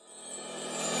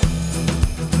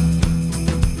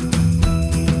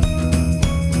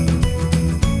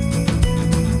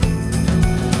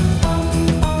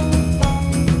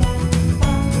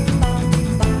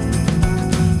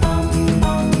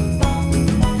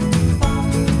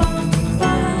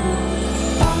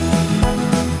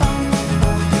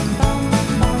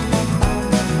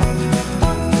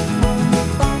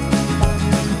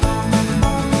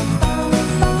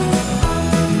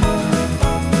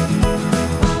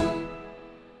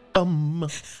come.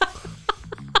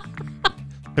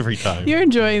 Every time. You're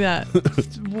enjoying that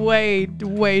way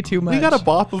too much. We got a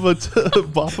bop of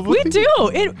a We do.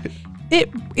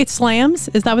 It slams.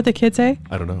 Is that what the kids say?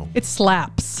 I don't know. It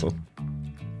slaps. Oh.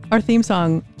 Our theme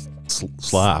song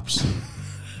Slaps.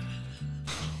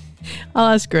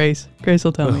 I'll ask Grace. Grace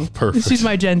will tell me. Perfect. She's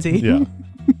my Gen Z. Yeah.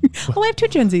 Oh, I have 2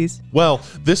 Gen Zs. Well,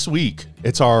 this week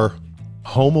it's our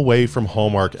Home Away from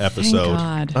Hallmark episode.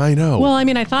 Thank God. I know. Well, I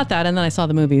mean, I thought that, and then I saw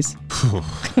the movies.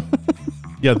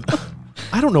 Yeah.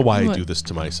 I don't know why I do this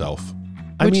to myself.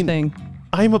 Which thing?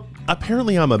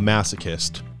 Apparently I'm a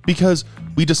masochist because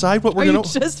we decide what we're Are going you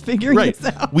just figuring this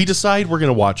out? We decide we're going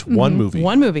to watch one movie.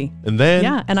 One movie. And then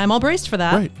Yeah, and I'm all braced for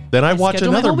that. Right. Then I watch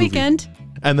schedule my another whole movie. Weekend.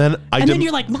 And then then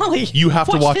you're like, Molly, you have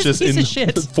to watch this piece in of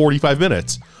shit. 45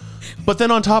 minutes. But then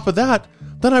on top of that,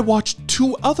 then I watched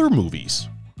 2 other movies.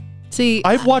 See,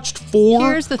 I've watched 4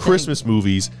 here's the Christmas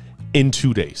movies in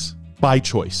 2 days by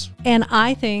choice. and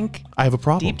I think I have a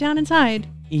problem. deep down inside,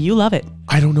 you love it.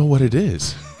 I don't know what it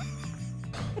is.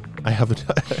 I haven't.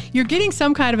 You're getting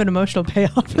some kind of an emotional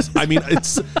payoff. I mean,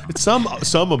 it's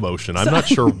some emotion. I'm not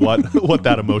sure what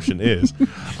that emotion is.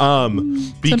 Because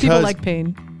Some people like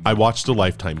pain. I watched a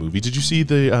Lifetime movie. Did you see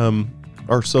the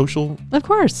our social Of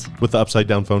course. with the upside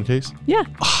down phone case? Yeah.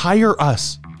 Hire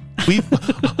us.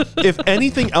 If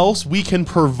anything else, we can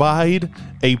provide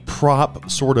a prop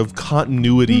sort of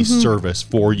continuity service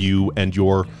for you and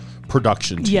your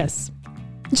production team. Yes.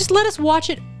 Just let us watch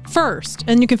it first,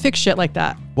 and you can fix shit like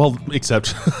that. Well,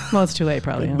 except Well, it's too late,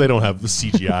 probably. they don't have the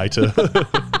CGI to.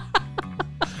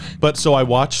 But so I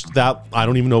watched that. I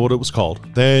don't even know what it was called.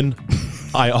 Then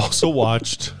I also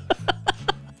watched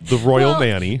The Royal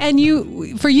Nanny.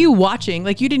 And for you watching,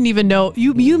 like you didn't even know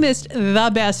you missed the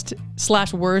best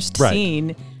 / worst Right.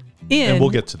 scene in And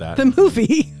we'll get to that. the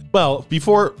movie, Well,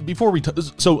 before we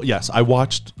so yes, I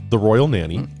watched The Royal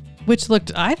Nanny. which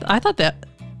looked I thought that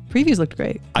previews looked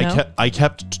great. No? I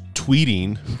kept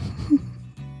tweeting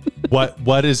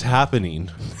what is happening?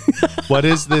 What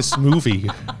is this movie?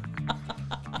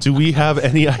 Do we have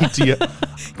any idea?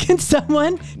 Can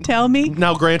someone tell me?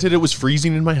 Now, granted, it was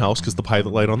freezing in my house because the pilot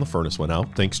light on the furnace went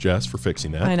out. Thanks, Jess, for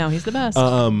fixing that. I know he's the best.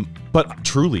 But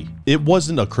truly, it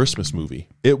wasn't a Christmas movie.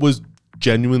 It was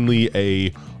genuinely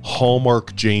a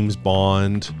Hallmark James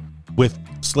Bond with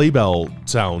sleigh bell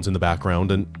sounds in the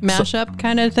background. And Mashup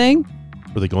kind of thing.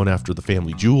 were they going after the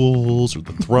family jewels or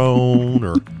the throne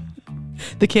or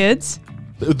The kids.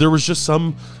 there was just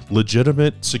some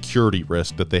legitimate security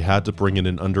risk that they had to bring in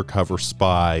an undercover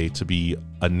spy to be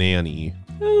a nanny.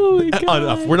 Oh my God.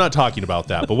 Enough. We're not talking about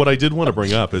that. But what I did want to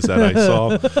bring up is that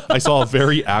I saw a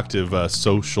very active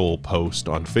social post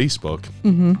on Facebook,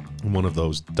 one of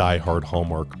those diehard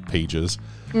Hallmark pages.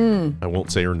 I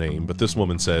won't say her name, but this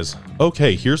woman says,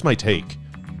 "Okay, here's my take.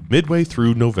 Midway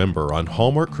through November on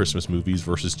Hallmark Christmas movies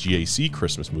versus GAC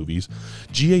Christmas movies,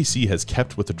 GAC has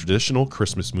kept with the traditional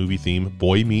Christmas movie theme,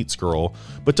 boy meets girl,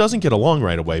 but doesn't get along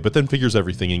right away, but then figures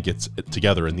everything and gets it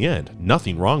together in the end.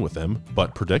 Nothing wrong with them,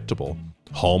 but predictable.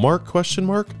 Hallmark ?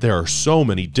 There are so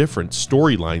many different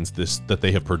storylines that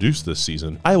they have produced this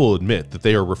season. I will admit that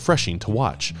they are refreshing to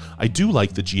watch. I do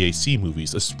like the GAC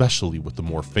movies, especially with the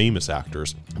more famous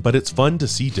actors, but it's fun to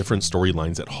see different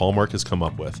storylines that Hallmark has come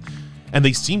up with. And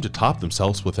they seem to top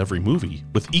themselves with every movie,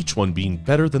 with each one being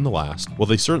better than the last. Well,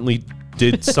 they certainly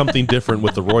did something different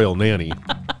with The Royal Nanny.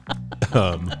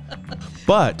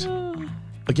 But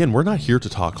again, we're not here to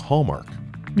talk Hallmark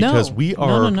because No. we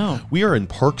are No. we are in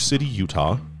Park City,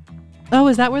 Utah. Oh,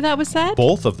 is that where that was said?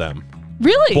 Both of them.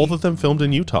 Really? Both of them filmed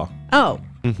in Utah. Oh.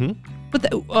 Mm-hmm.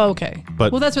 But okay.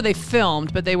 But- well, that's where they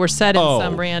filmed, but they were set in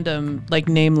some random like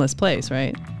nameless place,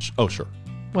 right? Oh, sure.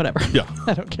 Whatever. Yeah.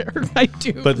 I don't care. I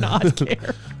do But- not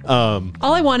care.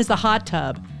 All I want is the hot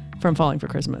tub from Falling for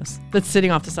Christmas that's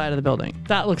sitting off the side of the building.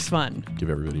 That looks fun. Give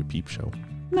everybody a peep show.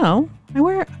 No, I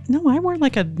wear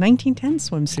like a 1910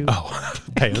 swimsuit. Oh,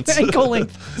 pants. Ankle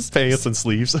length. Pants and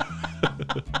sleeves.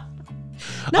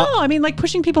 No, I mean like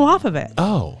pushing people off of it.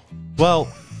 Oh,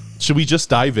 well, should we just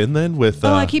dive in then with...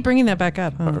 I keep bringing that back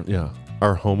up. Huh?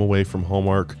 Our Home Away from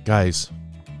Hallmark. Guys,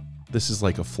 this is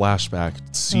like a flashback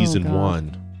season God.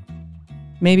 1.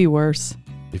 Maybe worse.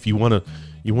 If you want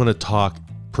to talk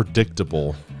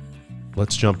predictable,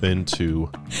 let's jump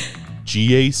into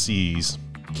GAC's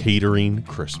Catering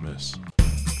Christmas.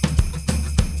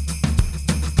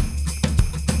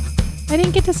 I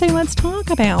didn't get to say let's talk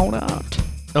about it.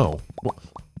 Oh,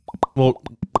 well,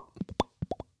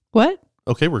 What?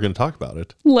 okay, we're going to talk about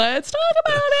it. Let's talk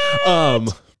about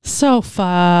it. So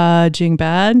fudging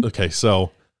bad. Okay,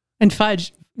 so And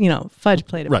fudge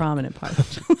played a Right. prominent part.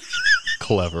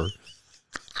 clever.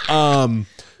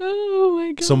 Oh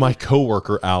my god. So my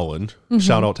coworker Alan,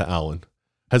 shout out to Alan,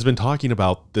 has been talking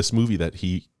about this movie that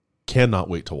he cannot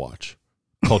wait to watch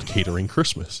called Catering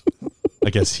Christmas. I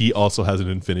guess he also has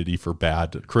an affinity for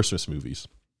bad Christmas movies.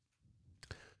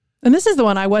 And this is the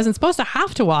one I wasn't supposed to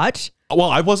have to watch. Well,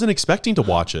 I wasn't expecting to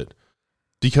watch it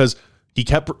because he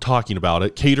kept talking about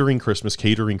it. Catering Christmas,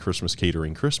 catering Christmas,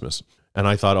 catering Christmas. And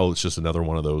I thought, oh, it's just another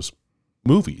one of those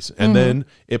movies. And then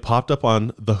it popped up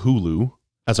on the Hulu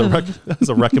as a as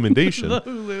a recommendation. The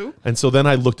Hulu. And so then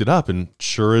I looked it up, and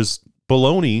sure as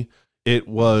baloney, it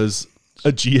was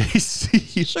a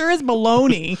GAC. Sure is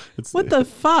baloney. What the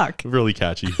fuck? Really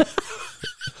catchy.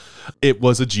 It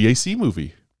was a GAC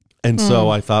movie. And so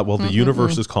I thought, well, the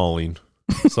universe is calling.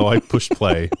 So I pushed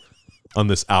play on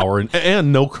this hour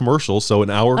and no commercial. So an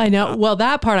hour. I know. Well,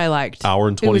 that part I liked. Hour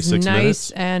and 26 minutes. It was nice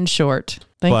minutes. and short.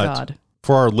 Thank God.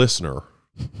 For our listener,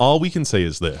 all we can say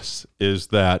is this, is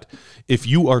that if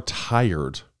you are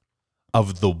tired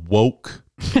of the woke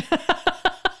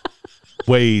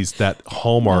ways that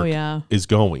Hallmark is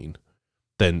going,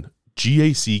 then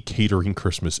GAC Catering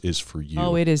Christmas is for you.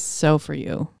 Oh, it is so for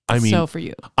you. I mean, so for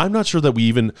you. I'm not sure that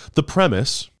the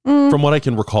premise, from what I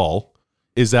can recall,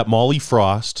 is that Molly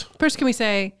Frost. First, can we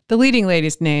say the leading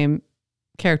lady's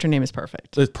character name is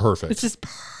perfect. It's perfect. It's just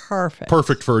perfect.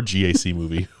 Perfect for a GAC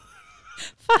movie.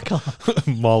 Fuck off.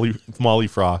 Molly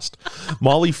Frost.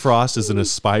 Molly Frost is an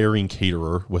aspiring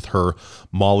caterer with her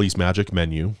Molly's Magic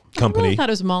Menu company. I thought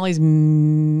it was Molly's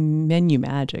Menu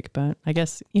Magic, but I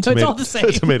guess it's all the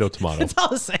same. Tomato. It's all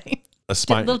the same. A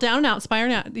little down and out,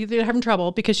 aspiring out. They're having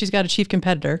trouble because she's got a chief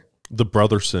competitor. The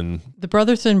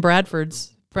Bradford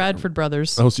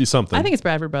brothers. Oh, see something. I think it's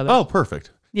Bradford brothers. Oh,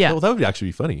 perfect. Yeah. Well, that would actually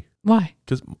be funny. Why?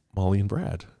 Because Molly and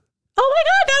Brad. Oh my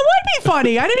God, that would be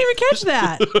funny. I didn't even catch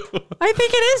that. I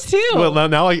think it is too. Well,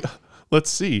 now let's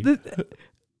see.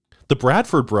 The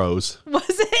Bradford Bros. Was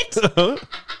it?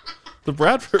 The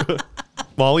Bradford,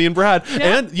 Molly and Brad.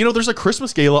 Yeah. And, there's a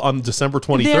Christmas gala on December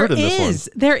 23rd in this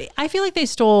one. I feel like they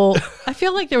stole, I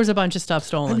feel like there was a bunch of stuff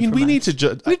stolen. I mean, we need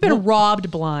to we've been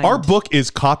robbed blind. Our book is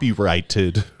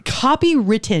copyrighted.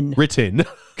 Copywritten. Written.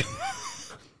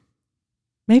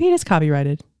 Maybe it is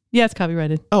copyrighted. Yeah, it's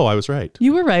copyrighted. Oh, I was right.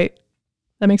 You were right.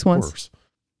 That makes sense. Of course.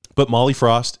 But Molly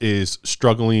Frost is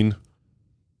struggling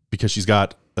because she's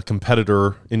got a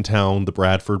competitor in town, the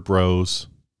Bradford Bros,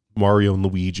 Mario and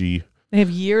Luigi. They have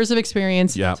years of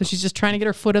experience. Yeah. So she's just trying to get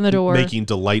her foot in the door. Making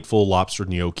delightful lobster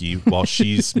gnocchi while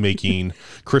she's making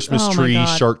Christmas tree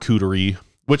charcuterie,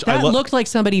 which that looked like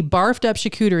somebody barfed up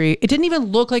charcuterie. It didn't even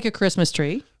look like a Christmas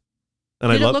tree.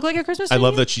 And Did it look like a Christmas tree? I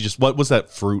love that she what was that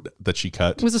fruit that she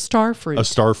cut? It was a star fruit. A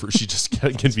star fruit. She just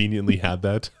conveniently had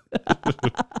that.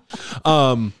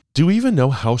 Do we even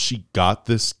know how she got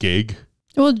this gig?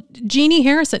 Well, Jeannie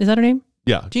Harrison, is that her name?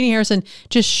 Yeah. Jeannie Harrison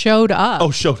just showed up.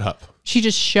 Oh, showed up. She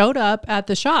just showed up at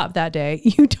the shop that day.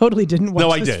 You totally didn't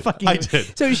watch this fucking movie. I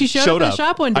did. So she showed up at the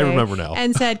shop one day. I remember now.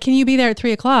 And said, can you be there at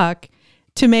 3:00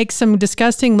 to make some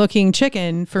disgusting looking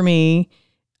chicken for me?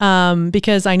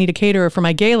 Because I need a caterer for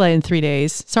my gala in 3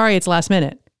 days. Sorry, it's last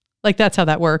minute. Like that's how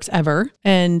that works ever.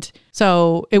 And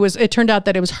so it turned out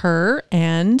that it was her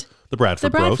and the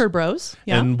Bradford Bros.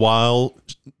 Yeah. And while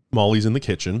Molly's in the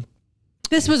kitchen.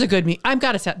 This was a good meet. I've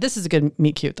got to say, this is a good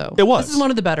meet cute though. It was. This is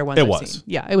one of the better ones I've seen.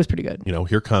 Yeah, it was pretty good.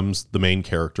 Here comes the main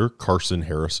character, Carson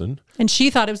Harrison. And she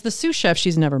thought it was the sous chef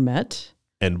she's never met.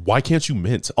 And why can't you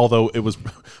mince? Although it was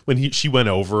when she went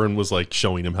over and was like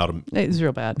showing him how to. It was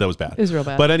real bad. That was bad. It was real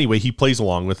bad. But anyway, he plays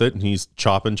along with it and he's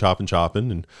chopping.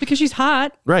 And because she's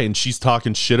hot. Right. And she's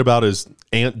talking shit about his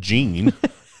Aunt Jean,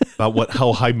 about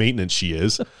how high maintenance she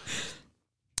is.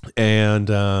 And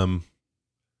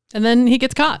then he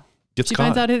gets caught. She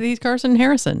finds out he's Carson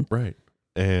Harrison. Right.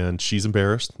 And she's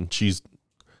embarrassed and she's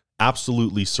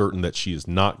absolutely certain that she is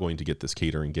not going to get this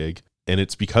catering gig. And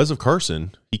it's because of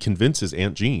Carson, he convinces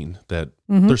Aunt Jean that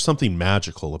there's something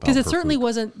magical about it. Because it certainly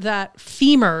wasn't that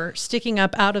femur sticking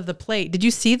up out of the plate. Did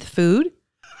you see the food?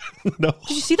 No.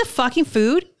 Did you see the fucking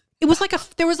food? It was like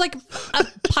there was like a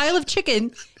pile of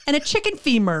chicken and a chicken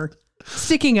femur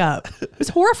sticking up. It was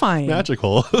horrifying.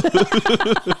 Magical.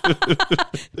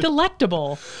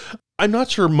 Delectable. I'm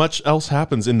not sure much else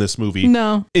happens in this movie.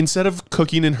 No. Instead of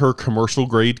cooking in her commercial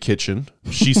grade kitchen,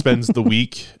 she spends the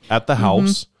week at the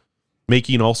house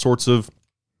making all sorts of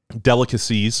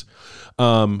delicacies.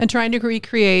 And trying to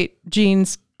recreate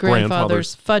Jean's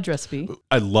grandfather's fudge recipe.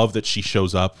 I love that she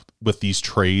shows up with these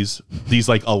trays, these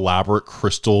like elaborate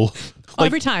crystal.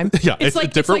 Every time. Yeah, it's like,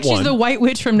 a different she's the white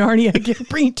witch from Narnia.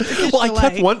 Bringing Turkish well, I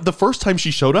kept the first time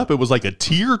she showed up, it was like a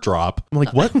teardrop. I'm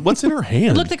like, what's in her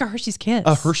hand? It looked like a Hershey's Kiss.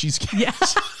 A Hershey's Kiss.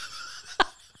 Yes.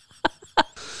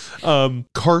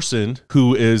 Carson,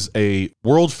 who is a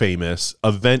world famous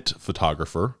event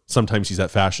photographer. Sometimes he's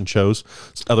at fashion shows.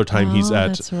 Other time he's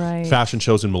at fashion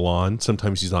shows in Milan.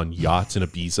 Sometimes he's on yachts in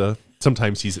Ibiza.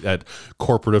 Sometimes he's at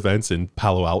corporate events in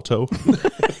Palo Alto.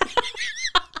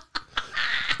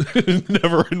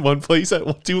 Never in one place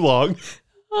at too long.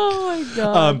 Oh my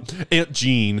God. Aunt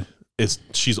Jean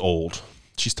she's old.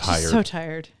 She's tired. She's so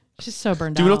tired. She's so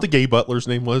burned out. Do you know what the gay butler's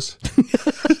name was?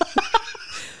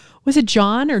 Was it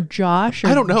John or Josh or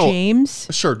I don't know. James?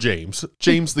 Sure, James.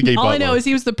 James the gay butler. All I know is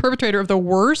he was the perpetrator of the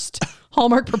worst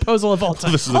Hallmark proposal of all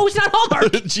time. It's not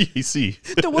Hallmark.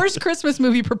 GAC. The worst Christmas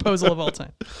movie proposal of all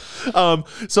time.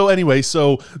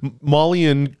 So Molly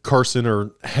and Carson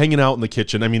are hanging out in the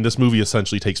kitchen. I mean, this movie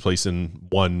essentially takes place in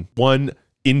one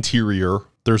interior.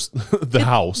 There's the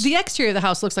house. The exterior of the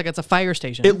house looks like it's a fire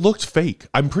station. It looked fake.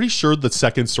 I'm pretty sure the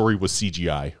second story was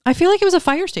CGI. I feel like it was a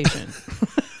fire station.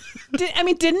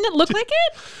 Didn't it look like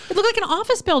it? It looked like an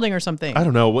office building or something. I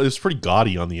don't know. It was pretty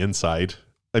gaudy on the inside.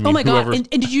 I mean, oh my God. And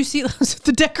did you see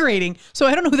the decorating? So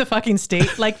I don't know who the fucking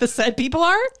state, like the set people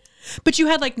are, but you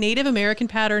had like Native American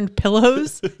patterned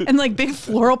pillows and like big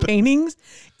floral paintings.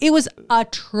 It was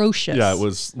atrocious. Yeah, it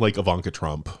was like Ivanka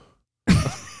Trump.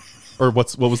 Or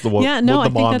what was the one? Yeah, no, what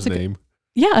was the I think mom's that's name?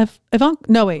 Yeah, Ivanka.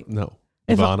 No, wait. No,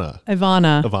 Ivana.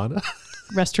 Ivana.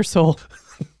 Rest her soul.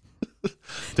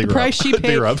 The price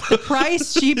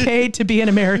she paid to be an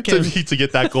American. to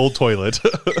get that gold toilet.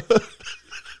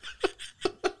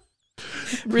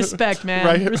 Respect, man.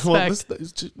 Right?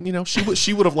 Respect. Well,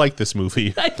 she would have liked this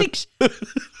movie. I think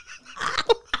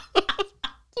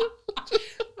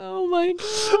oh my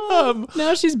God.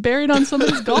 Now she's buried on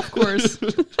somebody's golf course.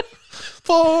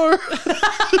 4.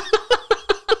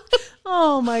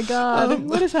 Oh my God.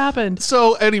 What has happened?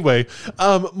 So anyway,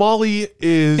 Molly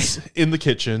is in the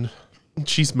kitchen.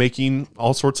 She's making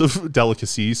all sorts of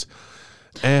delicacies.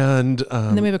 And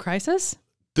then we have a crisis?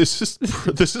 This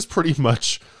is pretty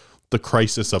much the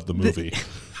crisis of the movie.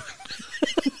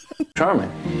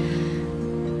 Charming.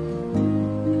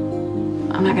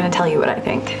 I'm not going to tell you what I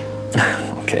think.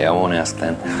 Okay, I won't ask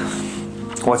then.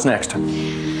 What's next?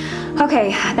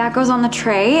 Okay, that goes on the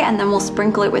tray, and then we'll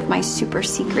sprinkle it with my super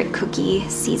secret cookie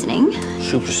seasoning.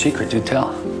 Super secret, do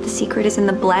tell. The secret is in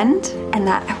the blend, and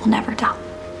that I will never tell.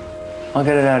 I'll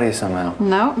get it out of you somehow.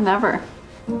 No, never.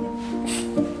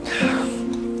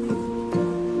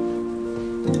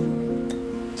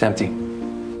 It's empty.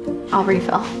 I'll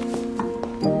refill.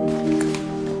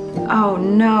 Oh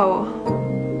no.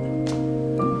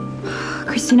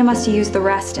 Christina must have used the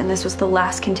rest, and this was the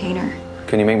last container.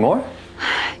 Can you make more?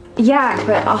 Yeah,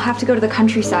 but I'll have to go to the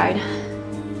countryside.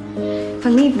 If I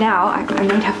leave now, I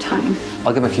might have time.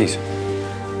 I'll get my keys.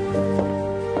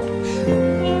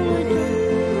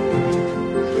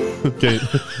 Okay,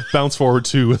 bounce forward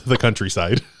to the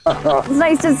countryside. It's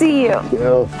nice to see you.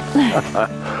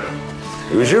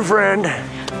 Who's your friend?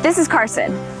 This is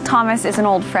Carson. Thomas is an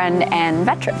old friend and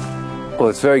veteran. Well,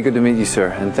 it's very good to meet you, sir,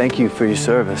 and thank you for your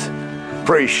service.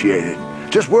 Appreciate it.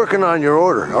 Just working on your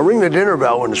order. I'll ring the dinner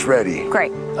bell when it's ready.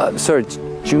 Great. Sir,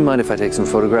 do you mind if I take some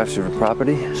photographs of your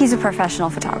property? He's a professional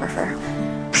photographer.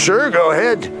 Sure, go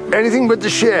ahead. Anything but the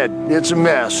shed. It's a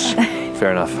mess.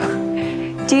 Fair enough.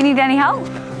 Do you need any help?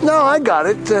 No, I got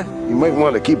it. You might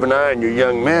want to keep an eye on your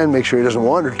young man, make sure he doesn't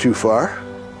wander too far.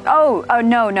 Oh,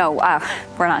 no.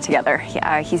 We're not together.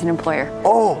 Yeah, he's an employer.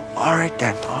 Oh, all right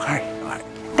then. All right.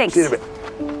 Thanks. See you in a bit.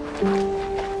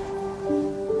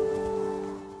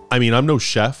 I mean, I'm no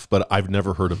chef, but I've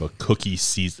never heard of a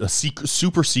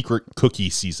super secret cookie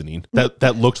seasoning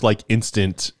that looked like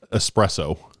instant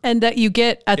espresso. And that you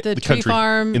get at the tree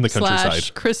farm in the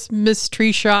countryside / Christmas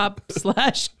tree shop /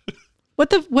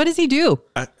 what does he do?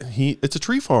 It's a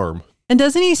tree farm. And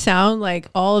doesn't he sound like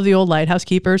all of the old lighthouse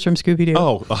keepers from Scooby-Doo?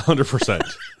 Oh,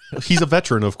 100%. He's a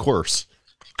veteran, of course.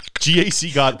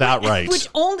 GAC got that right.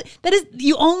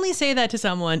 You only say that to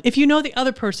someone if you know the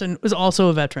other person was also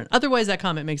a veteran. Otherwise, that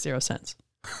comment makes zero sense.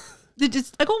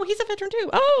 It's like, oh, he's a veteran too.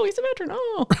 Oh, he's a veteran.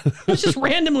 Oh, it's just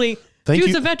randomly.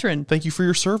 Dude's a veteran. Thank you for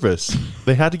your service.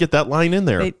 They had to get that line in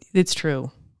there. It's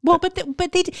true. Well, but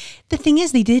the thing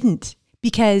is, they didn't,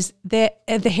 because the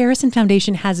Harrison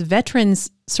Foundation has veterans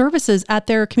services at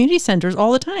their community centers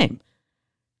all the time.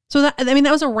 So that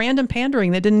was a random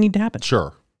pandering that didn't need to happen.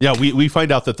 Sure. Yeah, we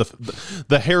find out that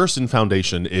the Harrison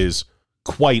Foundation is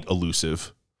quite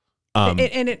elusive. And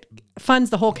it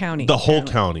funds the whole county. The whole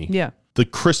county. Yeah. The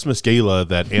Christmas gala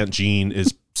that Aunt Jean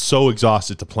is so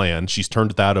exhausted to plan, she's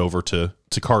turned that over to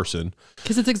Carson.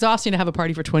 Because it's exhausting to have a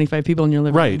party for 25 people in your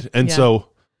living room. Right. And so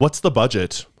what's the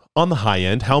budget? On the high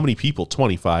end, how many people?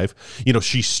 25.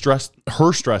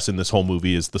 Her stress in this whole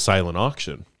movie is the silent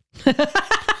auction.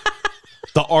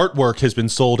 the artwork has been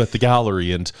sold at the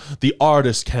gallery and the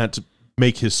artist can't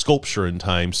make his sculpture in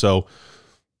time. So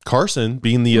Carson,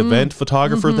 being the event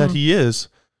photographer that he is,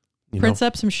 Prints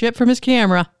up some shit from his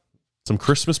camera. some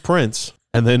Christmas prints,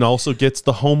 and then also gets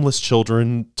the homeless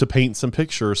children to paint some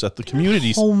pictures at the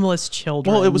community. Homeless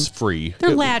children. Well, it was free.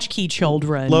 They're latchkey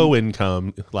children. Low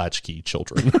income latchkey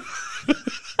children.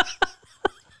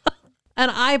 And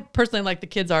I personally like the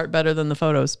kids' art better than the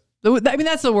photos. I mean,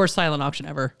 that's the worst silent auction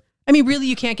ever. I mean, really,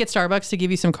 you can't get Starbucks to give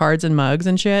you some cards and mugs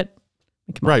and shit?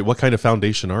 Right. What kind of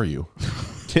foundation are you?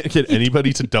 Can't get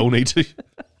anybody to donate to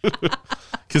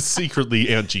because secretly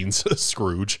Aunt Jean's a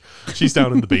Scrooge. She's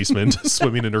down in the basement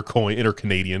swimming in her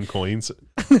Canadian coins.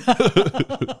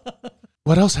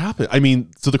 What else happened? I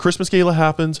mean, so the Christmas gala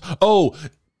happens. Oh,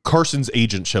 Carson's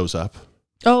agent shows up.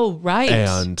 Oh, right.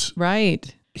 And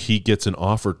right. He gets an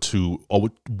offer to a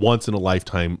once in a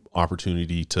lifetime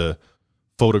opportunity to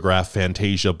photograph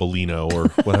Fantasia Bellino or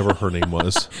whatever her name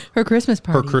was. Her Christmas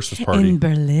party. Her Christmas party. In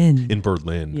Berlin. In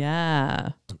Berlin.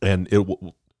 Yeah. And it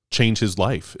will change his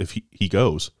life if he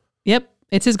goes. Yep.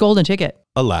 It's his golden ticket.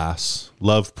 Alas,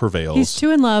 love prevails. He's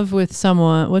too in love with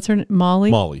someone. What's her name?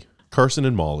 Molly? Molly. Carson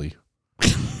and Molly.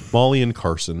 Molly and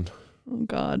Carson. Oh,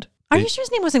 God. Are you sure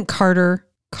his name wasn't Carter?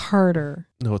 Carter.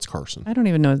 No, it's Carson. I don't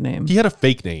even know his name. He had a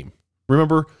fake name.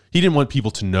 Remember, he didn't want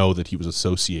people to know that he was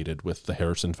associated with the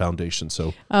Harrison Foundation.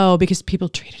 So, because people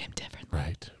treated him differently.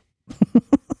 right.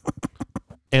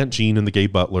 Aunt Jean and the gay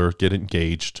butler get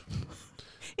engaged.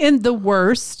 In the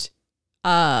worst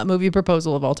movie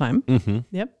proposal of all time. Mm-hmm.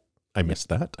 Yep. I missed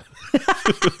that.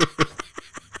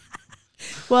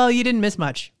 Well, you didn't miss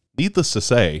much. Needless to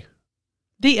say,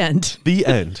 The end. the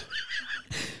end.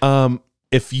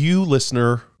 If you,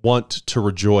 listener, want to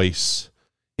rejoice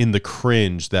in the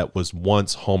cringe that was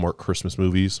once Hallmark Christmas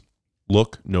movies,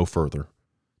 look no further.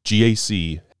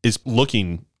 GAC is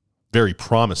looking very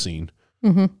promising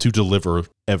to deliver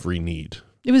every need.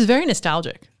 It was very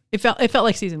nostalgic. It felt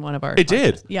like season 1 of our It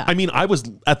did. Yeah. I mean, I was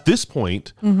at this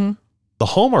point, the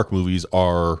Hallmark movies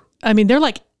are, I mean, they're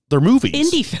like they're movies.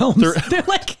 indie films. They're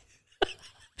like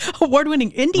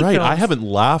award-winning indie Right. films. I haven't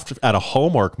laughed at a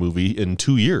Hallmark movie in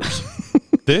 2 years.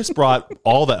 This brought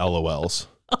all the LOLs.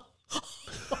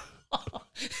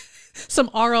 Some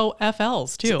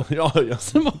ROFLs too. Oh, yeah.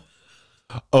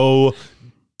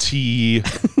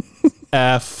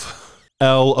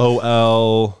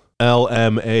 OTFLOL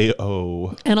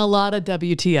LMAO. And a lot of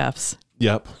WTFs.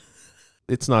 Yep.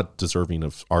 It's not deserving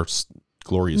of our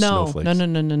glorious snowflakes.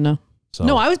 No. So.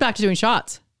 No, I was back to doing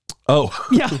shots Oh,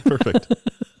 Yeah. Perfect.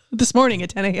 this morning at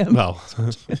 10 a.m. Well,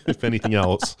 if anything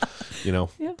else, Yeah.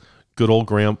 good old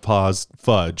grandpa's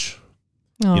fudge.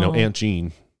 Oh. Aunt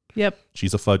Jean, Yep.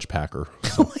 she's a fudge packer.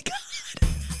 Oh my God.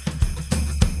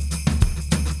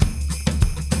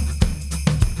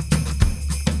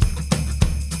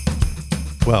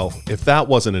 Well, if that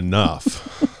wasn't enough,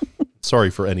 sorry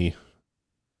for any.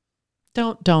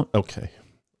 Don't. Okay,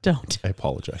 Don't. I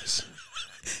apologize.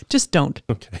 Just don't.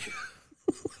 Okay.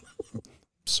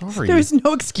 Sorry. There's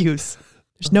no excuse.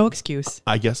 There's no excuse.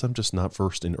 I guess I'm just not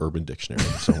versed in Urban Dictionary,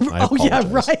 so I Oh, apologize. yeah,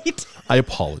 right. I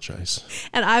apologize.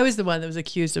 And I was the one that was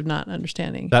accused of not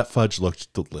understanding. That fudge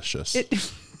looked delicious.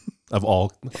 It, Of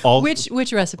all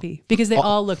which recipe? Because they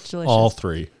all looked delicious. all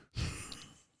three.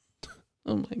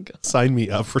 Oh my God. Sign me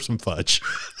up for some fudge.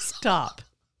 Stop.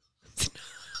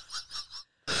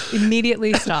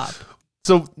 Immediately stop.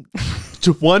 So,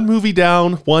 to one movie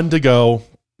down, one to go.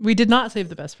 We did not save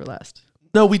the best for last.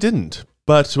 No, we didn't.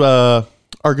 But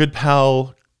our good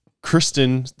pal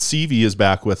Kristen Seavey is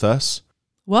back with us.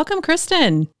 Welcome,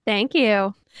 Kristen. Thank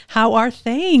you. How are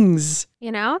things?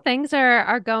 Things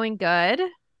are going good.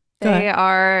 They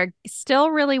are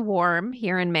still really warm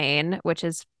here in Maine, which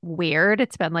is weird.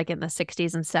 It's been like in the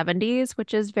 60s and 70s,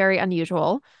 which is very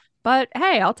unusual. But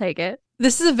hey, I'll take it.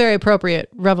 This is a very appropriate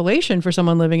revelation for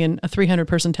someone living in a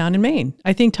 300-person town in Maine.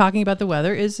 I think talking about the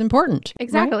weather is important.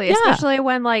 Exactly. Right? Yeah. Especially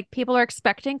when like people are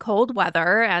expecting cold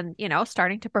weather and,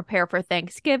 starting to prepare for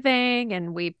Thanksgiving.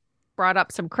 And we brought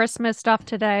up some Christmas stuff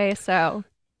today. So.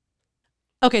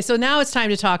 Okay, so now it's time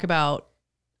to talk about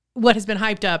what has been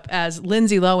hyped up as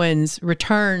Lindsay Lohan's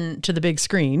return to the big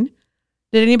screen.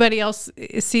 Did anybody else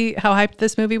see how hyped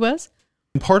this movie was?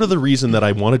 And part of the reason that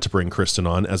I wanted to bring Kristen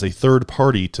on as a third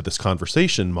party to this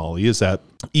conversation, Molly, is that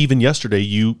even yesterday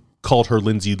you called her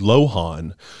Lindsay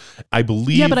Lohan. I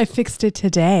believe. Yeah, but I fixed it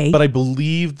today. But I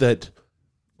believe that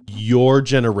your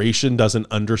generation doesn't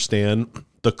understand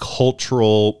the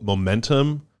cultural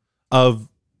momentum of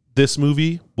this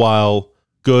movie. While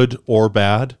good or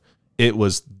bad, it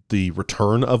was the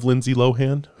return of Lindsay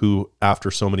Lohan, who, after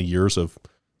so many years of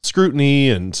scrutiny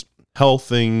and health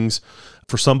things,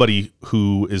 for somebody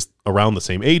who is around the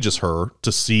same age as her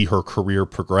to see her career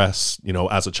progress,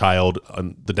 as a child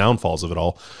and the downfalls of it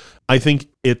all, I think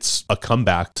it's a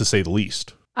comeback to say the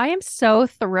least. I am so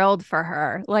thrilled for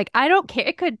her. Like, I don't care.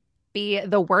 It could be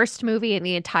the worst movie in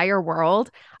the entire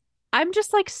world. I'm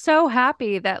just like so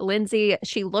happy that Lindsay,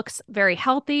 she looks very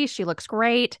healthy. She looks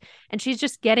great. And she's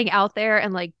just getting out there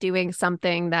and like doing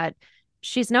something that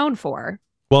she's known for.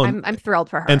 Well, I'm thrilled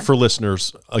for her. And for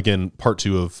listeners, again, part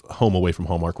 2 of Home Away from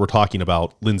Hallmark, we're talking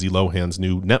about Lindsay Lohan's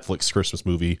new Netflix Christmas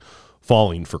movie,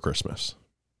 Falling for Christmas.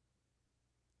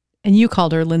 And you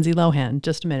called her Lindsay Lohan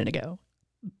just a minute ago.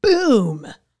 Boom.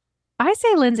 I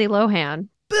say Lindsay Lohan.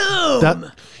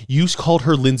 Boom. You called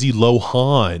her Lindsay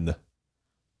Lohan.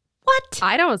 What?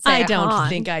 I don't say I don't Han.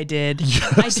 think I did.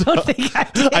 Yes. I don't think I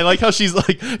did. I like how she's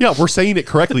like, yeah, we're saying it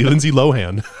correctly, Lindsay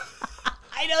Lohan.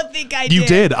 I don't think I did. You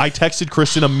did. I texted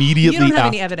Kristen immediately. You don't have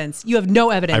any evidence. You have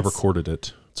no evidence. I recorded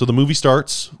it. So the movie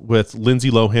starts with Lindsay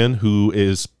Lohan, who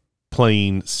is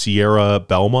playing Sierra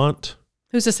Belmont.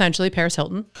 Who's essentially Paris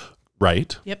Hilton.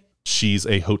 Right. Yep. She's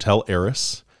a hotel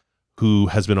heiress who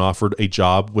has been offered a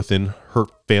job within her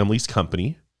family's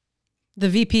company. The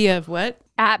VP of what?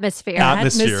 Atmosphere.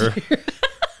 Atmosphere.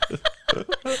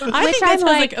 I think that sounds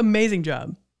like amazing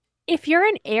job. If you're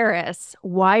an heiress,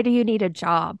 why do you need a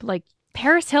job? Like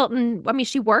Paris Hilton, I mean,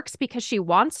 she works because she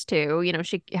wants to.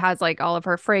 She has like all of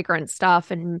her fragrance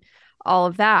stuff and all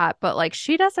of that. But like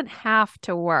she doesn't have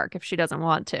to work if she doesn't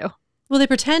want to. Well, they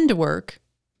pretend to work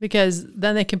because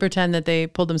then they can pretend that they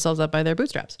pulled themselves up by their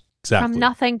bootstraps. Exactly. From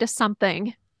nothing to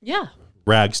something. Yeah.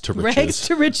 Rags to riches. Rags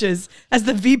to riches as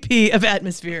the VP of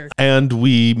Atmosphere. And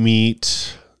we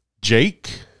meet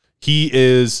Jake. He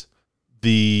is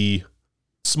the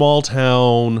small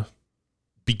town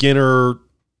beginner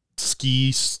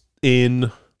ski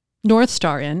in North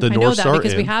Star Inn. The I know North that Star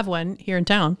because we Inn. have one here in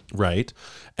town. right.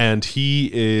 And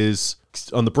he is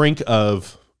on the brink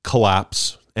of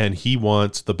collapse, and he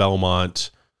wants the Belmont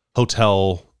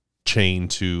hotel chain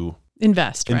to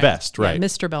Invest, right? right. Yeah,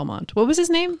 Mr. Belmont. What was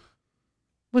his name?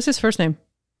 What's his first name?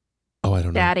 Oh, I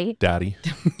don't know. Daddy.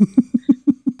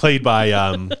 Played by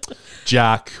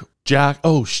Jack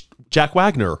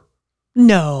Wagner.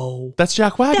 No. That's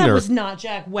Jack Wagner. That was not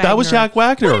Jack Wagner. That was Jack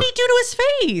Wagner. What did he do to his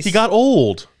face? He got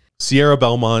old. Sierra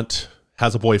Belmont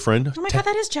has a boyfriend. Oh my God,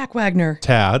 that is Jack Wagner.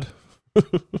 Tad.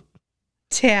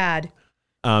 Tad.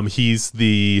 He's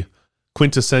the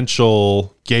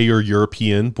quintessential gayer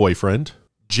European boyfriend.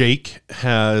 Jake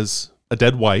has a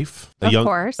dead wife, Of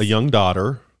course. a young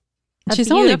daughter. A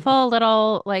She's only- beautiful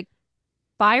little like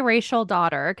biracial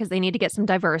daughter because they need to get some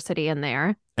diversity in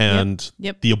there. And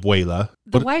Yep. the abuela.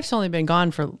 The But wife's only been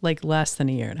gone for like less than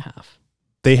a year and a half.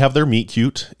 they have their meet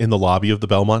cute in the lobby of the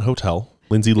Belmont Hotel.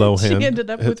 Lindsay Lohan. She ended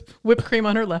up with whipped cream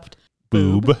on her left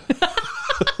boob.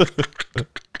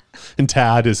 And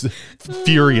Tad is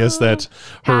furious that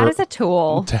Pat is a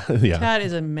tool. yeah. Tad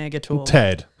is a mega tool.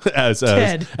 Ted,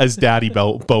 Ted. as Daddy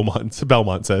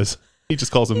Belmont says. He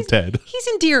just calls him Ted. He's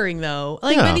endearing though.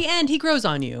 Like Yeah. by the end, he grows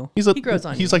on you. He grows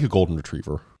on you. He's like a golden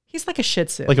retriever, He's like a Shih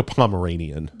Tzu. like a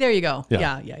Pomeranian. There you go.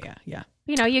 Yeah. Yeah.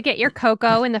 You get your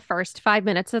cocoa in the first 5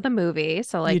 minutes of the movie.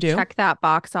 So You like do? check that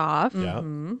box off. Yeah.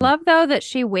 Mhm. Love though that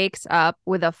she wakes up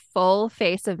with a full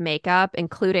face of makeup,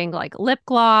 including like lip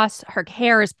gloss. Her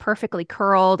hair is perfectly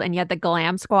curled, and yet the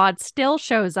glam squad still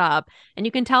shows up. And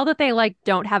you can tell that they like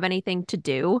don't have anything to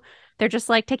do. They're just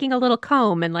like taking a little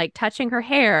comb and like touching her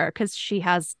hair because she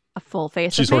has a full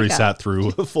face She's of already makeup. sat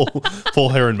through full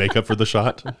hair and makeup for the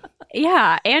shot.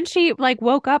 Yeah. And she like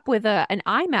woke up with an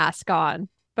eye mask on,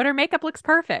 but her makeup looks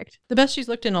perfect. The best she's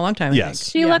looked in a long time. I Yes.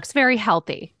 think. She Yeah. looks very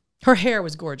healthy. Her hair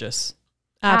was gorgeous.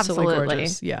 Absolutely Absolutely.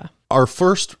 gorgeous. Yeah. Our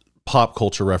first pop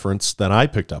culture reference that I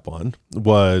picked up on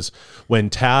was when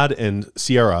Tad and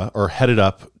Sierra are headed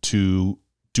up to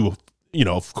do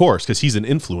of course, because he's an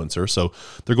influencer. So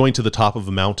they're going to the top of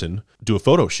a mountain, do a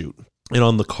photo shoot. And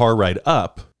on the car ride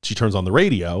up, she turns on the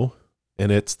radio and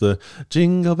it's the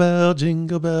jingle bell,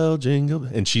 jingle bell, jingle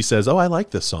bell. And she says, "Oh, I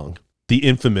like this song." The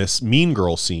infamous Mean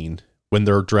Girl scene when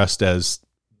they're dressed as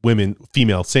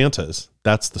female Santas.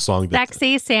 That's the song.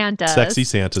 Sexy Santa. Sexy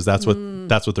Santas. That's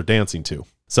what they're dancing to.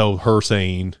 So her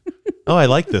saying, "Oh, I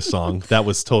like this song." That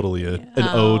was totally an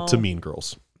ode to Mean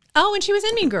Girls. Oh, and she was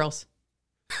in Mean Girls.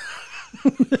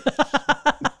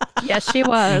 Yes, she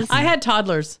was. I had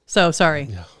toddlers, so sorry.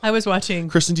 I was watching.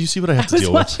 Kristen, do you see what I have to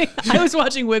deal with? I was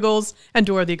watching Wiggles and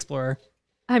Dora the Explorer.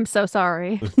 I'm so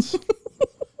sorry.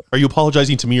 Are you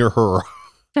apologizing to me or her?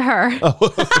 To her.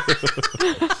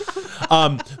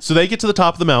 So they get to the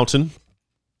top of the mountain.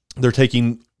 They're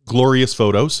taking glorious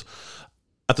photos.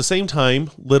 At the same time,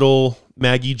 little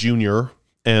Maggie Jr.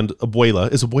 and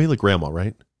Abuela. Is Abuela grandma,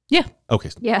 right? Yeah. Okay.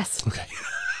 Yes. Okay.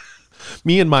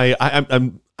 Me and my,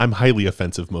 I'm highly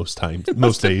offensive most times,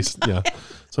 most days. Yeah.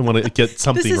 So I want to get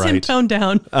something This is him right. toned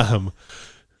down.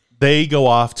 They go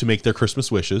off to make their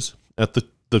Christmas wishes at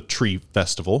the tree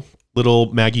festival.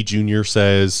 Little Maggie Jr.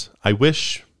 says, I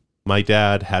wish my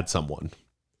dad had someone.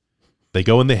 They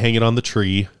go and they hang it on the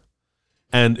tree.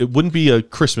 And it wouldn't be a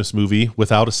Christmas movie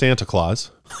without a Santa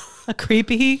Claus. A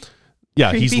creepy.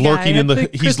 Yeah, he's Creepy lurking guy in at the the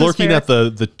he's Christmas lurking fair. at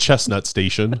the chestnut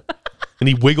station. And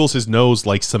he wiggles his nose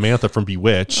like Samantha from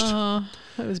Bewitched.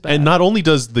 That was bad. And not only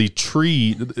does the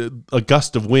tree, a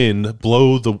gust of wind,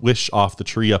 blow the wish off the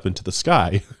tree up into the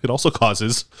sky, it also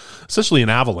causes essentially an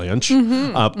avalanche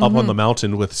up on the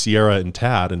mountain with Sierra and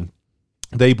Tad. And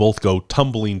they both go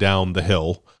tumbling down the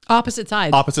hill. Opposite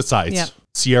sides. Opposite sides. Yeah.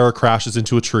 Sierra crashes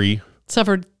into a tree,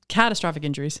 Suffered catastrophic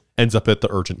injuries. ends up at the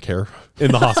urgent care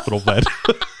in the hospital bed.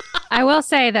 I will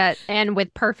say that, and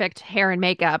with perfect hair and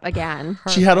makeup again.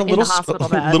 She had a in little the hospital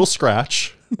bed. little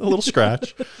scratch. A little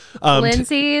scratch.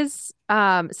 Lindsay's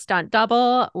stunt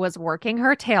double was working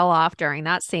her tail off during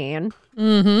that scene.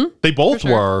 They both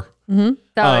were.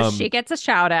 So she gets a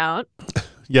shout out.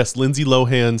 Yes, Lindsay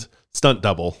Lohan's stunt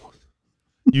double.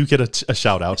 You get a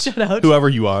shout out. Shout out. Whoever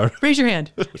you are. Raise your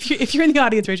hand. If you're in the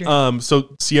audience, raise your hand.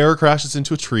 So Sierra crashes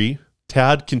into a tree.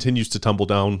 Tad continues to tumble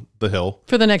down the hill.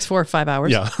 For the next 4 or 5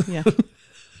 hours. Yeah. Yeah.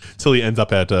 Till he ends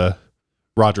up at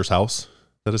Roger's house. Is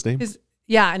that his name?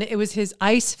 Yeah. And it was his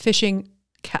ice fishing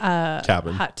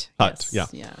Cabin. hut.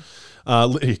 Yes, yeah.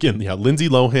 Again, yeah. Lindsay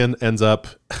Lohan ends up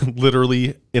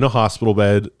literally in a hospital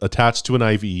bed attached to an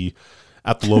IV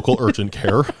at the local urgent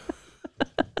care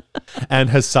and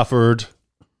has suffered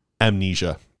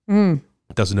amnesia.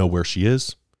 Doesn't know where she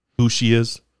is, who she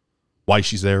is, why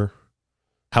she's there,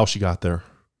 how she got there,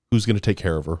 who's going to take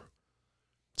care of her.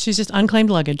 She's just unclaimed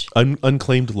luggage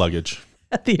Unclaimed luggage.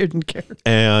 at the urgent care.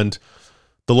 And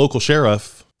the local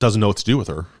sheriff doesn't know what to do with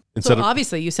her. So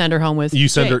obviously you send her home with you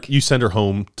send Jake. her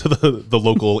home to the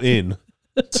local inn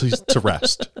to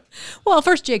rest. Well,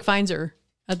 first Jake finds her.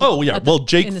 Well,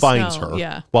 Jake in the finds snow, her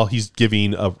yeah. while he's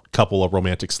giving a couple a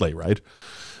romantic sleigh ride.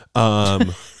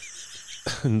 And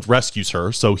rescues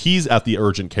her. So he's at the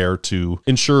urgent care to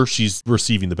ensure she's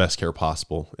receiving the best care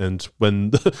possible. And when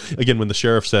the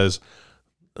sheriff says,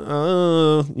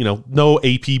 no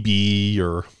APB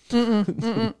or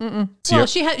Well,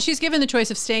 she's given the choice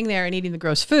of staying there and eating the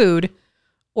gross food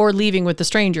or leaving with the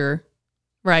stranger,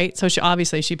 right? So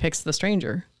she picks the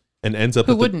stranger. and ends up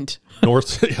Who at wouldn't?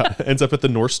 ends up at the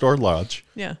North Star Lodge.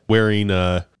 Yeah. Wearing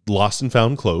lost and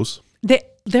found clothes.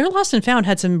 Their Lost and Found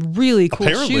had some really cool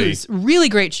Apparently. shoes, really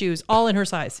great shoes, all in her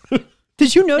size.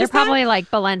 Did you notice They're probably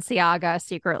like Balenciaga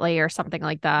secretly or something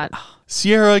like that.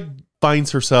 Sierra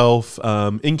finds herself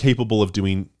incapable of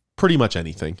doing pretty much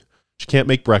anything. She can't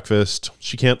make breakfast.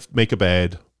 She can't make a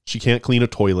bed. She can't clean a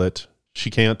toilet.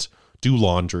 She can't do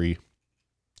laundry.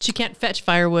 She can't fetch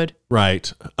firewood.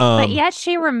 Right. But yet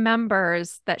she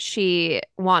remembers that she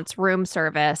wants room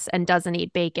service and doesn't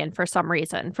eat bacon for some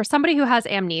reason. For somebody who has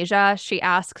amnesia, she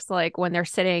asks, like, when they're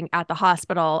sitting at the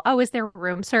hospital, oh, is there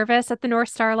room service at the North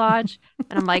Star Lodge?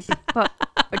 And I'm like, but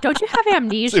don't you have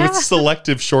amnesia? It's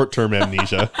selective short-term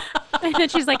amnesia. And then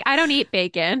she's like, I don't eat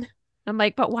bacon. I'm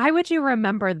like, but why would you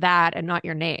remember that and not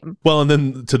your name? Well, and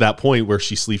then to that point where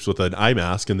she sleeps with an eye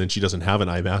mask and then she doesn't have an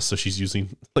eye mask, so she's using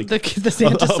like The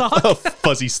Santa sock. a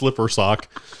fuzzy slipper sock.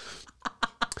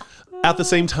 At the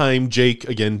same time, Jake,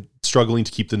 again, struggling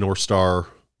to keep the North Star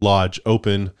Lodge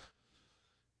open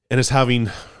and is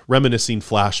having reminiscing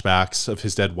flashbacks of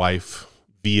his dead wife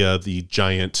via the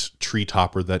giant tree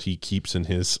topper that he keeps in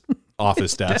his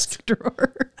office desk.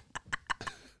 Drawer.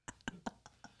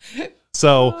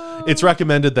 So it's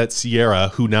recommended that Sierra,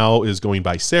 who now is going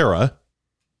by Sarah,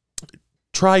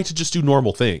 try to just do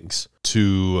normal things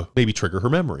to maybe trigger her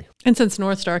memory. And since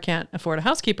North Star can't afford a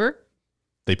housekeeper,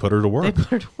 They put her to work they put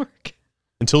her to work.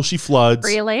 until she floods.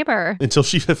 Free labor. Until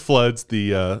she floods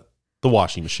the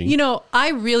washing machine. You know,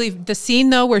 the scene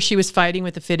though where she was fighting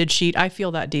with the fitted sheet, I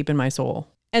feel that deep in my soul.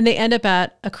 And they end up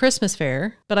at a Christmas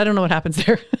fair, but I don't know what happens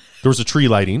there. There was a tree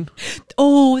lighting.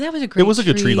 Oh, that was a great It was a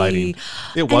good tree lighting.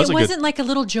 It was and it wasn't like a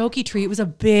little jokey tree. It was a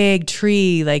big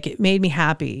tree. Like, it made me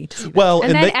happy to see that. Well,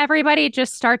 And then they, everybody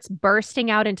just starts bursting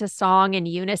out into song in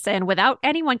unison without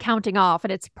anyone counting off,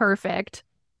 and it's perfect.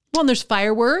 Well, and there's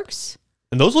fireworks.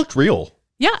 and those looked real.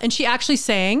 Yeah, and she actually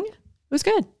sang. It was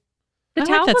good. The I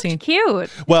town like that looked scene. cute.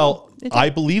 Well, It did. I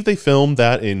believe they filmed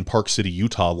that in Park City,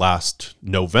 Utah last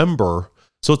November.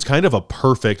 So it's kind of a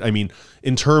perfect, I mean,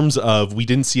 in terms of we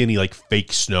didn't see any like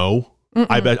fake snow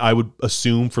I would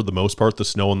assume for the most part the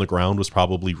snow on the ground was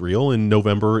probably real in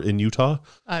November in Utah.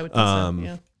 I would think so,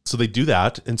 yeah. So they do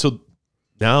that, and so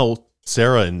now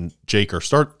Sarah and Jake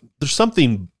there's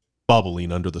something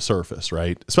bubbling under the surface,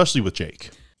 right? Especially with Jake.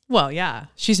 Well, yeah.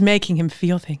 She's making him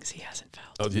feel things he hasn't felt.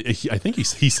 Oh, I think he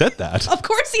said that. Of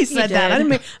course he said that. I'm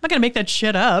not going to make that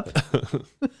shit up.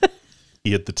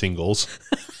 He had the tingles.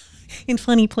 In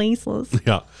funny places.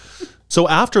 Yeah. So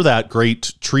after that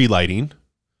great tree lighting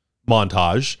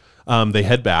montage, they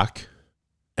head back,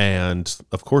 and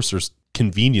of course there's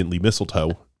conveniently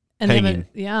mistletoe hanging.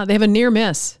 They have a near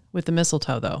miss with the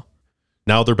mistletoe, though.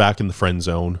 Now they're back in the friend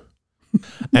zone.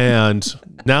 And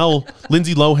now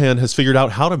Lindsay Lohan has figured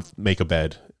out how to make a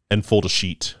bed and fold a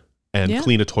sheet and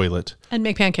clean a toilet. And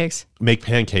make pancakes.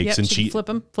 Yep, and she flip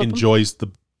them. enjoys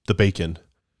the bacon.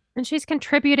 And she's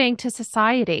contributing to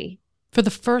society. For the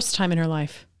first time in her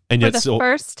life. And yet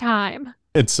first time.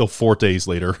 And still 4 days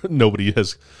later, nobody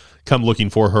has come looking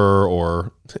for her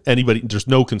or anybody. There's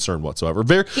no concern whatsoever.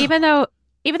 Even though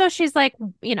she's like,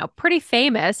 pretty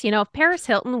famous, if Paris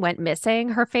Hilton went missing,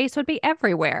 her face would be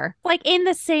everywhere. Like in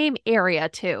the same area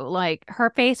too. Like her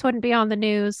face wouldn't be on the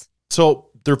news. So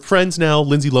they're friends now.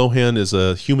 Lindsay Lohan is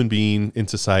a human being in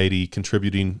society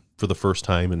contributing for the first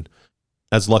time. And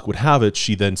as luck would have it,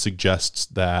 she then suggests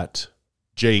that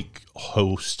Jake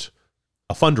host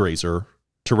a fundraiser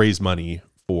to raise money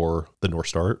for the North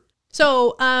Star.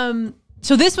 So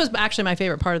this was actually my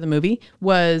favorite part of the movie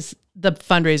was the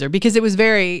fundraiser because it was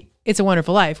It's a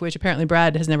Wonderful Life, which apparently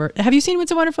Brad has never. Have you seen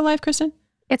It's a Wonderful Life, Kristen?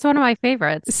 It's one of my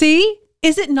favorites. See?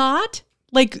 Is it not?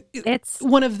 Like it's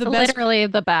one of the best. Literally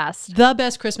the best. The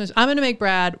best Christmas. I'm going to make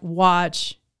Brad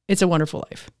watch It's a Wonderful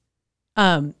Life.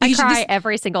 I cry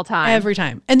every single time. Every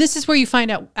time. And this is where you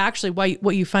find out actually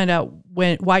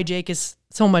why Jake is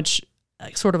so much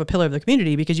sort of a pillar of the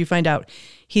community, because you find out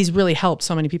he's really helped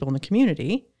so many people in the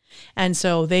community. And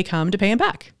so they come to pay him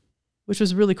back, which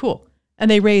was really cool.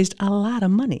 And they raised a lot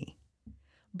of money.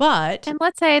 And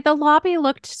let's say the lobby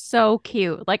looked so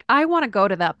cute. Like I want to go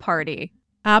to that party.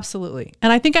 Absolutely.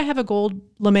 And I think I have a gold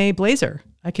lame blazer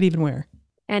I could even wear.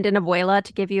 And an abuela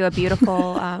to give you a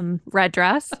beautiful red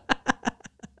dress.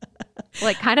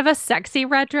 Like kind of a sexy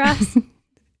red dress.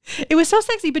 It was so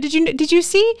sexy. But did you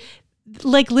see,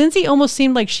 like Lindsay almost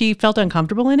seemed like she felt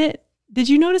uncomfortable in it? Did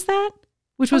you notice that?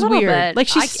 Which was weird. Bit. Like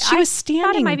she was standing. I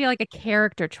thought it might be like a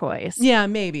character choice. Yeah,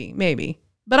 maybe.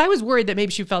 But I was worried that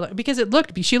maybe she felt, because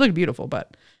she looked beautiful,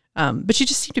 but she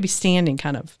just seemed to be standing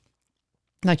kind of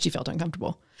like she felt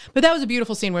uncomfortable. But that was a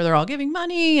beautiful scene where they're all giving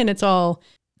money and it's all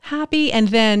happy, and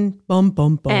then boom,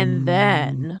 boom, boom. And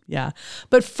then. Yeah.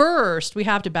 But first, we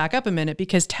have to back up a minute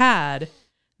because Tad,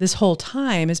 this whole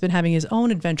time, has been having his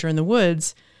own adventure in the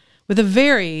woods with a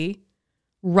very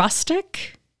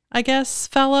rustic, I guess,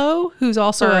 fellow who's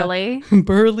also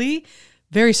burly,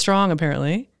 very strong,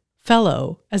 apparently,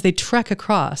 fellow as they trek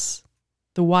across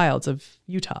the wilds of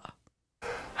Utah.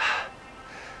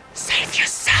 Save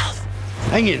yourself.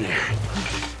 Hang in there.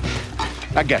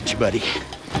 I got you, buddy.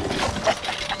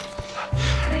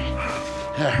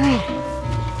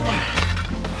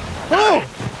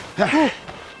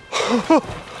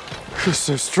 You're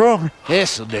so strong.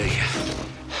 This'll do you.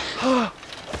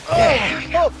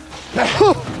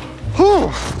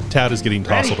 Tad is getting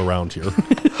tousled around here.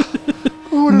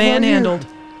 Manhandled.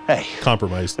 Hey,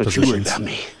 compromised don't you worry positions. about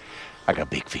me. I got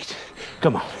big feet.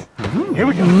 Come on. Here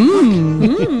we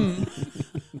go.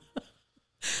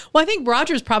 Well, I think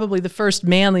Roger's probably the first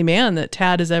manly man that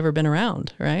Tad has ever been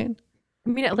around, right? I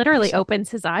mean, it literally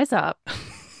opens his eyes up,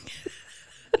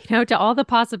 to all the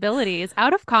possibilities.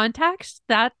 Out of context,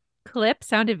 that clip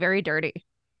sounded very dirty.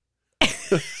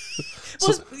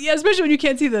 Well, yeah, especially when you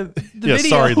can't see the video.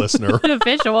 Sorry, listener. The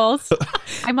visuals.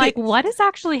 I'm like, what is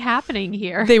actually happening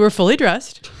here? They were fully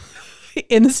dressed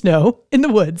in the snow, in the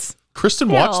woods. Kristen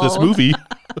watched this movie.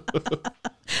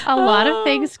 A lot of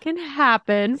things can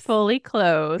happen fully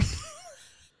clothed.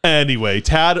 Anyway,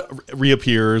 Tad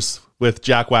reappears with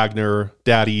Jack Wagner,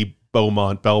 Daddy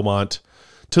Belmont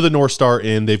to the North Star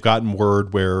Inn. They've gotten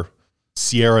word where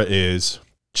Sierra is.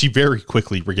 She very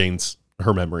quickly regains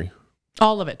her memory.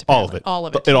 All of it. All of it.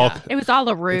 It was all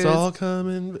a ruse. It's all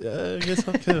coming. I guess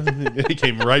I'll come. It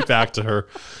came right back to her.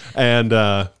 And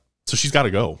so she's got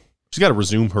to go. She's got to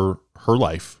resume her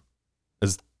life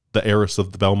as the heiress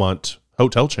of the Belmont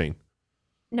hotel chain.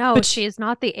 No, But she is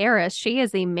not the heiress. She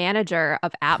is the manager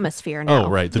of Atmosphere now. Oh,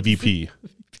 right. The VP.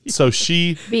 So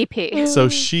she VP. So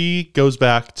she goes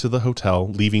back to the hotel,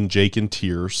 leaving Jake in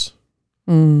tears.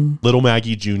 Mm. Little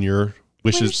Maggie Jr.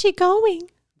 wishes. Where's she going?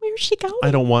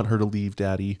 I don't want her to leave,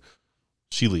 Daddy.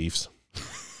 She leaves.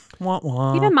 Wah,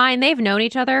 wah. Keep in mind, they've known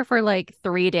each other for like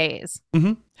 3 days. How are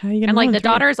you gonna And like know the in 3 days?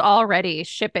 daughter's already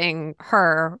shipping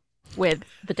her with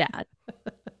the dad.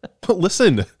 But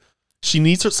listen, she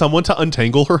needs someone to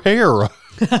untangle her hair.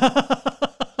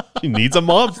 She needs a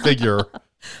mom figure.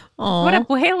 Aw. What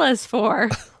abuela's for?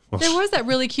 There was that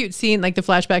really cute scene, like the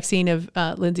flashback scene of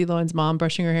Lindsay Lohan's mom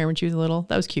brushing her hair when she was little.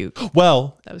 That was cute.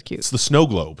 Well, That was cute. it's the snow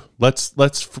globe. Let's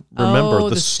remember Oh,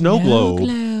 the the snow snow globe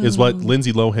is what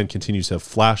Lindsay Lohan continues to have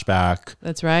flashback,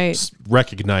 That's right.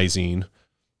 recognizing.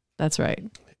 That's right.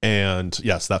 And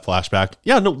yes, that flashback.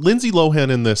 Yeah, no, Lindsay Lohan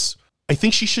in this, I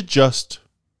think she should just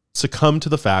succumb to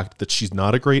the fact that she's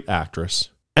not a great actress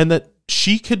and that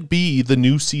she could be the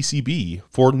new CCB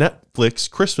for Netflix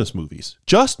Christmas movies.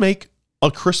 Just make a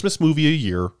Christmas movie a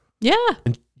year Yeah,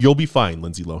 and you'll be fine,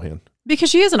 Lindsay Lohan. because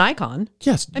she is an icon.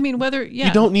 Yes. I mean, whether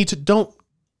You don't need to,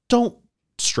 don't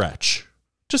stretch.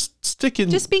 Just stick in.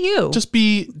 just be you.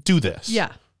 Do this.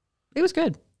 yeah, it was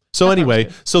good. So That part was anyway,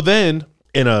 good. so then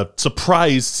in a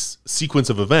surprise sequence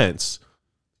of events,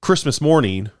 Christmas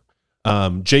morning,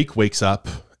 Jake wakes up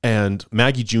and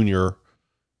Maggie Jr.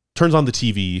 turns on the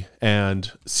TV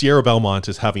and Sierra Belmont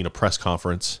is having a press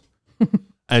conference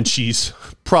and she's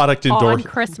product On endorsed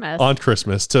Christmas. on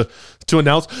Christmas to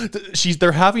announce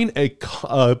they're having a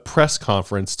press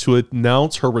conference to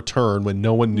announce her return when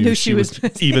no one knew she was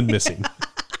missing. even missing.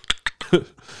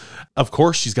 Of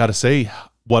course, she's got to say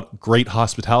what great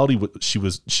hospitality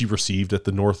she received at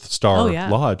the North Star Oh, yeah.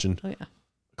 Lodge and Oh yeah,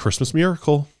 Christmas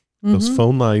miracle. Those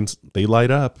phone lines, they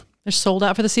light up. they're sold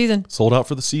out for the season. Sold out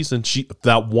for the season.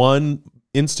 That one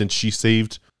instant she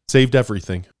saved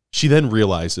everything. She then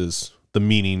realizes the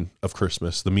meaning of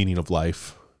Christmas, the meaning of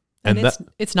life. And that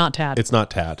it's not Tad. it's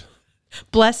not Tad.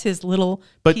 Bless his little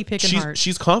But pea picking heart.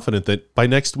 she's confident that by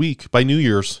next week, by New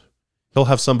Year's, he'll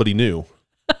have somebody new.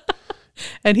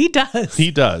 And he does. He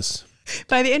does.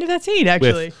 By the end of that scene,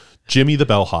 actually. With Jimmy the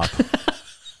bellhop.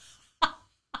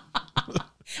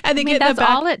 And they I mean, get in the that's back.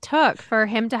 all it took for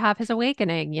him to have his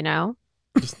awakening, you know?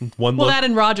 One Well, look, that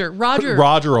and Roger. Roger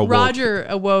awoke. Roger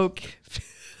awoke.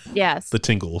 Yes. the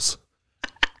tingles. You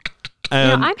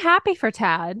And know, I'm happy for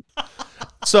Tad.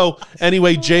 so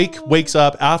anyway, Jake wakes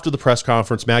up after the press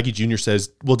conference. Maggie Jr.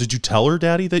 says, well, did you tell her,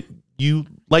 Daddy, that you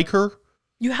like her?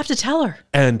 You have to tell her.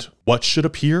 And what should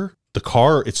appear? The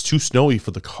car. It's too snowy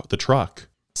for the truck.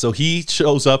 So he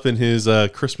shows up in his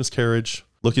Christmas carriage,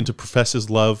 looking to profess his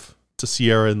love to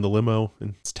Sierra in the limo,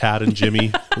 and it's Tad and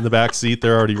Jimmy in the back seat.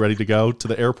 They're already ready to go to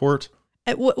the airport.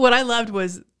 And what I loved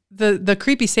was the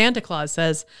creepy Santa Claus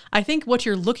says, I think what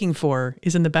you're looking for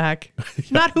is in the back.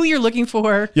 Not who you're looking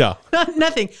for. Yeah,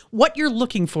 Nothing. What you're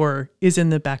looking for is in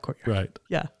the back courtyard. right.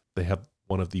 Yeah. They have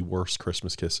one of the worst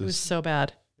Christmas It was kisses. so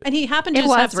bad. And he happened to It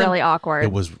just have was some, really awkward.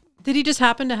 It was. Did he just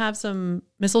happen to have some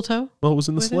mistletoe? Well, it was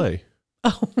in the With him? sleigh.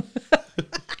 Oh.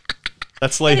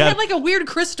 That sleigh And he had had like a weird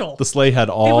crystal. the sleigh had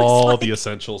all like- the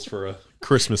essentials for a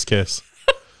Christmas kiss.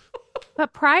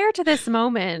 But prior to this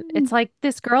moment, it's like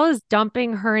this girl is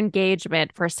dumping her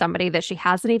engagement for somebody that she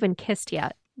hasn't even kissed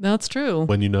yet. That's true.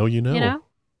 When you know, you know. You know?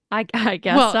 I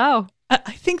guess Well, so.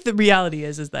 I think the reality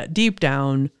is that deep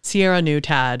down, Sierra knew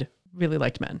Tad really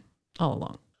liked men all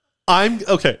along. I'm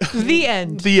okay. The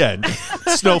end. The end.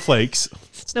 Snowflakes.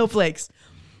 Snowflakes.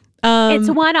 It's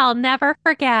one I'll never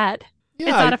forget. Yeah,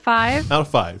 It's out of 5. out of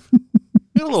 5. Got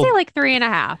a I little- say like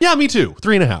 3.5. yeah, me too.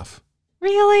 3.5.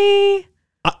 Really?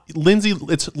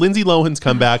 It's Lindsay Lohan's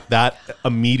comeback that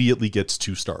immediately gets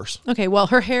 2 stars. Okay, well,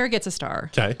 her hair gets a star.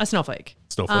 Okay. A snowflake.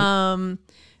 Snowflake.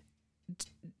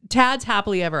 Tad's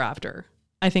Happily Ever After,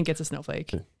 I think it's a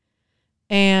snowflake. Okay.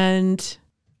 And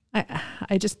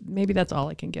I just, maybe that's all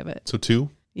I can give it. So 2.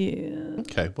 Yeah.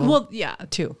 Okay. Well, yeah,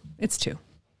 2. It's 2.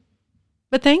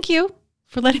 But thank you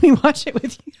for letting me watch it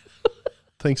with you.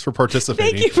 thanks for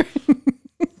participating. Thank you for.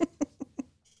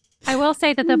 I will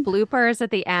say that the bloopers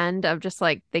at the end of just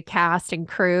like the cast and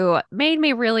crew made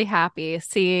me really happy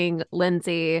seeing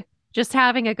Lindsay just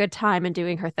having a good time and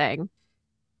doing her thing.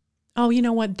 Oh, you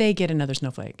know what? They get another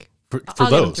snowflake. For I'll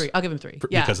give them those. 3. I'll give them 3. For-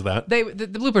 Yeah. because of that? The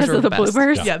bloopers Because were of the the best.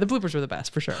 bloopers? Yeah, the bloopers were the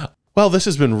best for sure. Well, this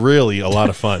has been really a lot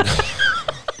of fun.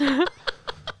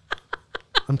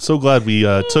 I'm so glad we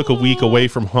took a week away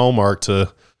from Hallmark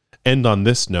to end on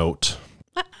this note.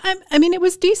 I mean, it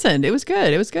was decent. It was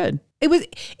good. It was good.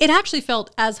 It actually felt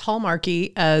as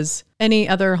Hallmarky as any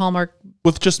other Hallmark.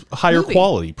 With just higher Movie.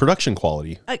 quality, production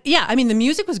quality. Yeah, I mean, the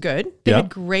music was good. They Yeah. had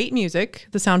great music.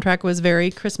 The soundtrack was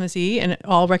very Christmassy and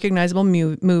all recognizable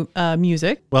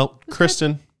music. Well,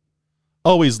 Kristen,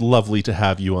 always lovely to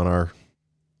have you on our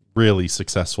really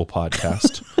successful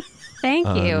podcast. Thank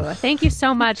you. Thank you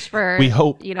so much for we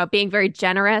hope- being very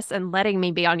generous and letting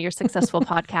me be on your successful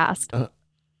podcast.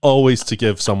 always to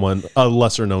give someone, a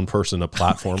lesser known person, a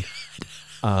platform.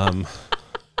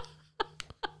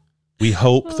 We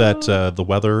hope that the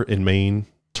weather in Maine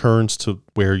turns to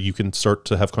where you can start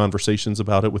to have conversations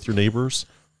about it with your neighbors.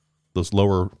 Those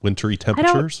lower wintry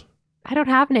temperatures. I don't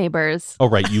have neighbors. Oh,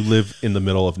 right. You live in the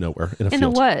middle of nowhere in a field. The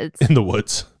woods. In the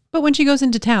woods. But when she goes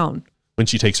into town. When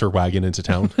she takes her wagon into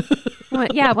town.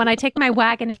 When I take my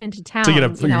wagon into town. So you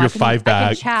get your 5 bag. I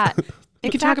can chat.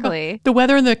 You can talk about the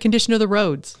weather and the condition of the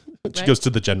roads. She goes to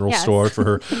the general store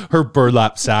for her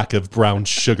burlap sack of brown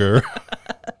sugar.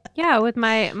 Yeah, with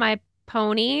my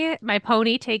pony. My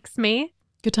pony takes me.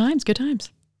 Good times, good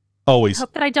times. Always. I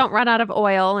hope that I don't run out of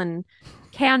oil and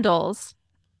candles.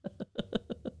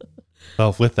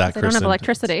 Well, with that, I Kristen, don't have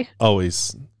electricity.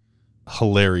 Always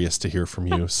hilarious to hear from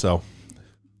you. So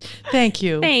thank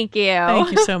you. Thank you.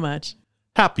 Thank you so much.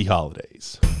 Happy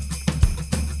holidays.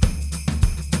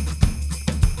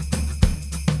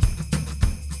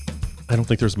 I don't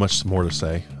think there's much more to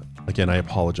say. Again, I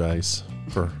apologize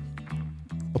for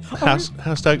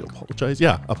hashtag apologize.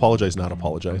 Yeah, apologize, not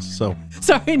apologize. So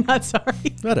sorry, not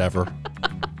sorry. Whatever.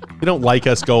 You don't like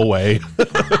us, go away.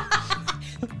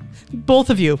 Both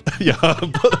of you. Yeah,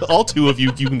 all 2 of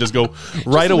you. You can just go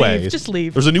right away. Just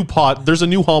leave. There's a new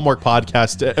Hallmark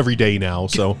podcast every day now.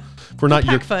 So if we're not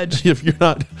fudge. If you're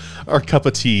not our cup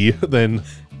of tea, then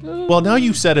well, now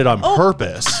you said it on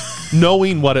purpose,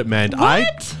 knowing what it meant.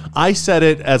 What? I said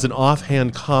it as an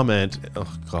offhand comment.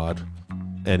 Oh God.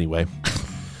 Anyway,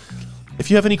 if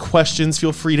you have any questions,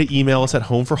 feel free to email us at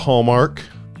Home for Hallmark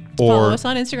or follow us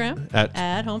on Instagram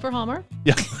at Home for Hallmark.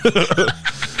 Yeah.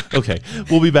 Okay,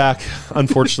 we'll be back,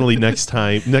 unfortunately, next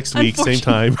week, same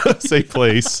time, same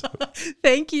place.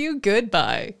 Thank you.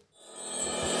 Goodbye.